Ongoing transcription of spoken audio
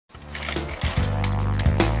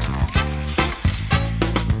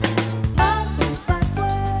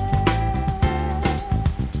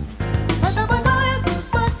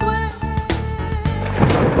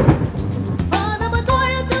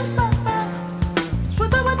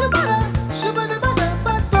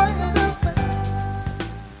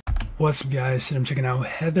What's up, guys? Today I'm checking out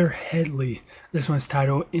Headley. This one's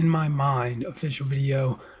titled In My Mind. Official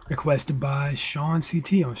video requested by Sean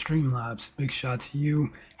CT on Streamlabs. Big shout to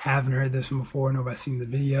you. Haven't heard this one before, nor have I seen the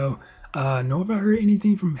video. Nor have I heard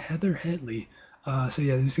anything from Headley. So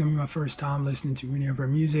yeah, this is gonna be my first time listening to any of her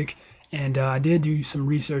music. And I did do some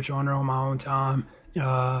research on her on my own time.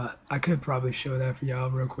 I could probably show that for y'all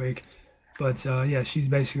real quick. But yeah, she's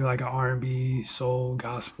basically like an R&B, soul,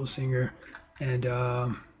 gospel singer. And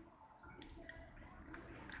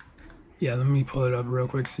yeah, let me pull it up real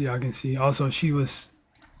quick so y'all can see. Also, she was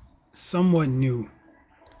somewhat new,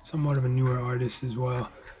 somewhat of a newer artist as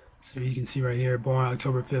well. So you can see right here, born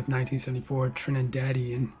October 5th, 1974,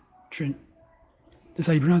 Trinidadian. That's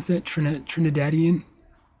how you pronounce that? Trinidadian?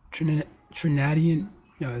 Trinidadian?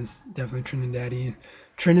 No, it's definitely Trinidadian.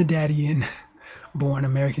 Trinidadian, born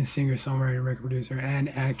American singer, songwriter, record producer, and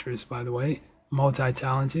actress, by the way.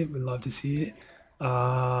 Multi-talented, would love to see it.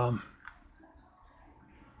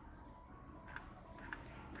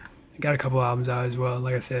 Got a couple albums out as well.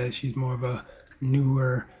 Like I said, she's more of a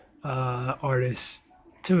newer artist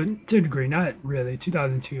to a degree. Not really.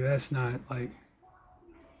 2002, that's not like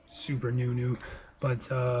super new. But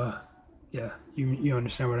yeah, you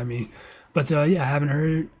understand what I mean. But yeah, I haven't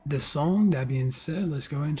heard this song. That being said, let's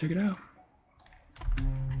go ahead and check it out.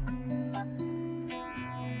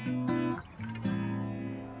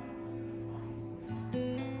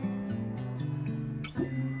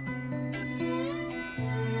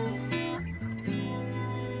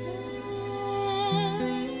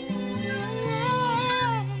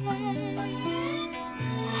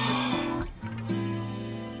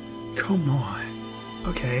 Come on.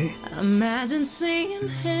 Okay. Imagine seeing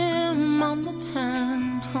him on the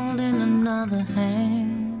town, holding another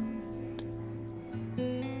hand.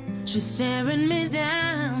 She's staring me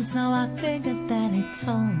down, so I figured that he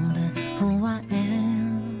told her who I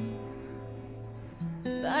am.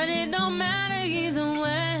 But it don't matter either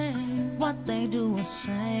way, what they do or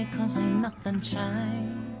say, 'cause ain't nothing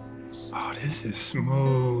changed. Oh, this is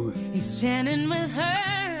smooth. He's standing with her,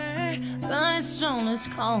 my soul is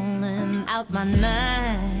calling out my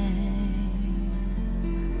name.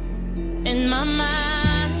 In my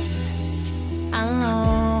mind, I'll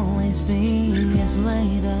always be his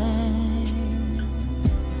lady.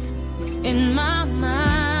 In my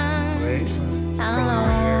mind,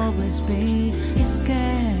 I'll always be his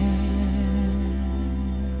girl.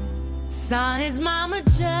 Saw his mama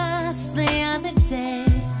just the other day,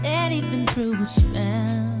 said he'd been through a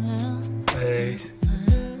spell. Hey.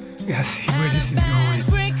 Yeah, see where this is going.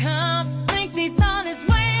 Thinks he's on his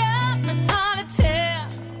way up, it's hard to tell.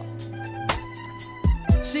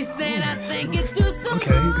 She said, I think it's too soon.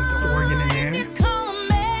 Okay, got the organ in there. You call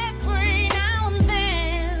him every now and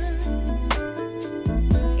then.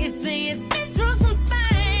 You see, he's been through some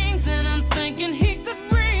things, and I'm thinking he could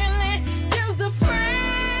really use a friend.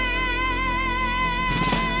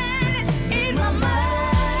 In my mind,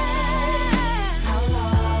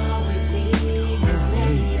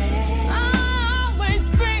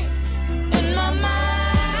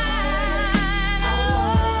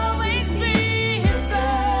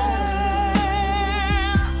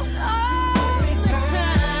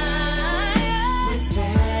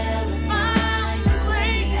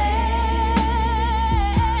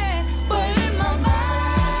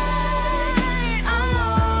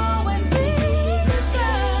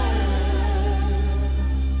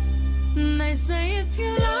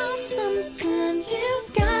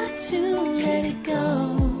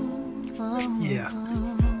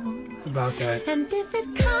 about that. And if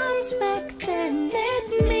it comes back, then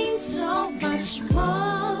it means so much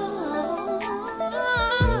more.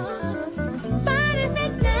 But if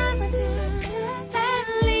it never does, at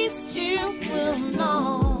least you will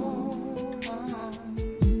know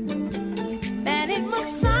that it was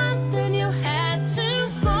something you had to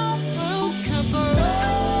go through to grow.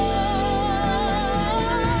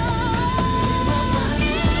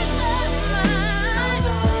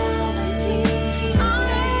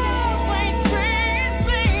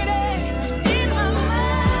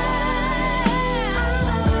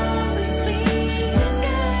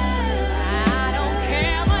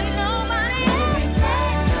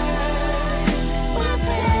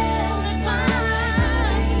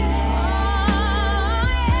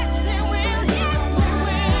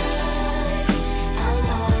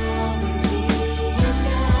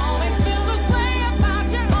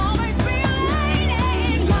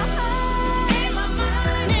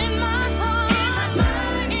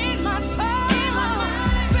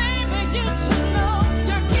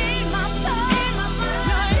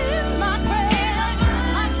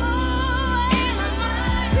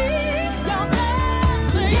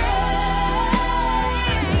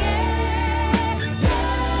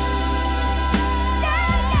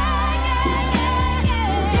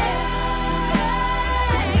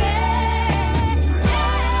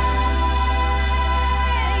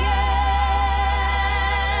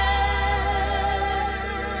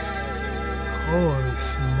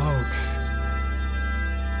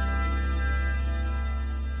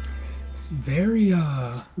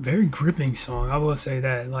 very gripping song. I will say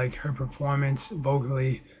that. Like her performance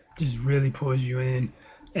vocally just really pulls you in.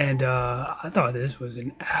 And I thought this was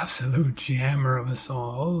an absolute jammer of a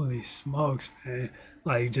song. Holy smokes, man.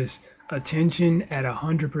 Like just attention at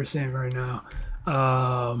 100% right now.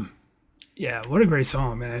 Yeah, what a great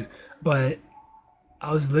song, man. But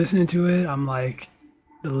I was listening to it, I'm like,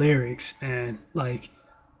 the lyrics, man, like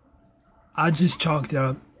I just chalked it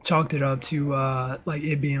up to like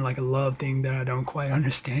it being like a love thing that I don't quite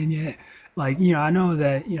understand yet. Like, I know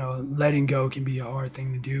that, letting go can be a hard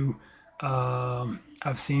thing to do.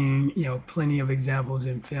 I've seen, plenty of examples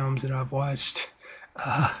in films that I've watched.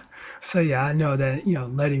 Uh, so yeah, I know that,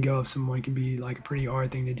 letting go of someone can be like a pretty hard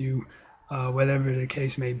thing to do, whatever the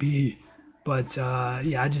case may be. But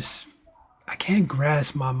yeah, I can't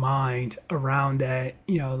grasp my mind around that,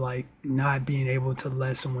 like not being able to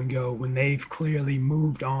let someone go when they've clearly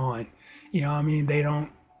moved on. You know what I mean?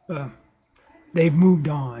 Uh, they've moved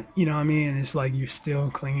on. You know what I mean? And it's like you're still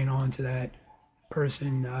clinging on to that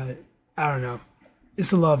person. I don't know.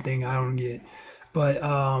 It's a love thing I don't get. But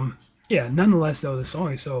yeah, nonetheless, though, the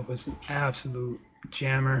song itself was an absolute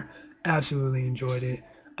jammer. Absolutely enjoyed it.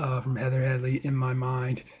 From Heather Headley, In My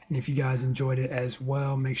Mind. And if you guys enjoyed it as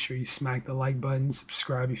well, make sure you smack the like button,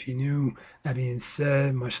 subscribe if you're new. That being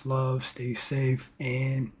said, much love, stay safe,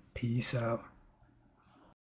 and peace out.